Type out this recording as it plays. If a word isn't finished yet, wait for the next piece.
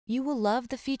You will love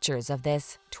the features of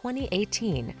this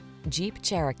 2018 Jeep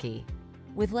Cherokee.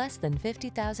 With less than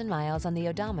 50,000 miles on the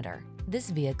odometer, this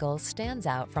vehicle stands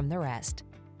out from the rest.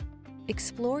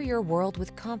 Explore your world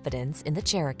with confidence in the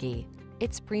Cherokee.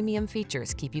 Its premium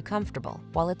features keep you comfortable,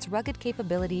 while its rugged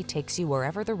capability takes you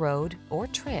wherever the road or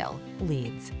trail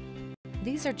leads.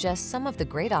 These are just some of the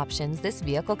great options this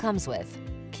vehicle comes with: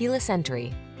 keyless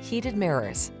entry, heated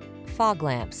mirrors, fog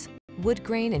lamps, wood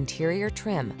grain interior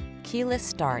trim, keyless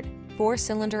start,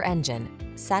 4-cylinder engine,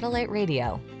 satellite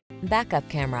radio, backup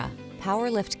camera, power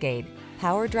liftgate,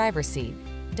 power driver seat.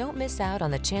 Don't miss out on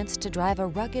the chance to drive a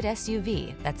rugged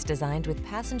SUV that's designed with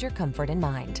passenger comfort in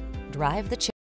mind. Drive the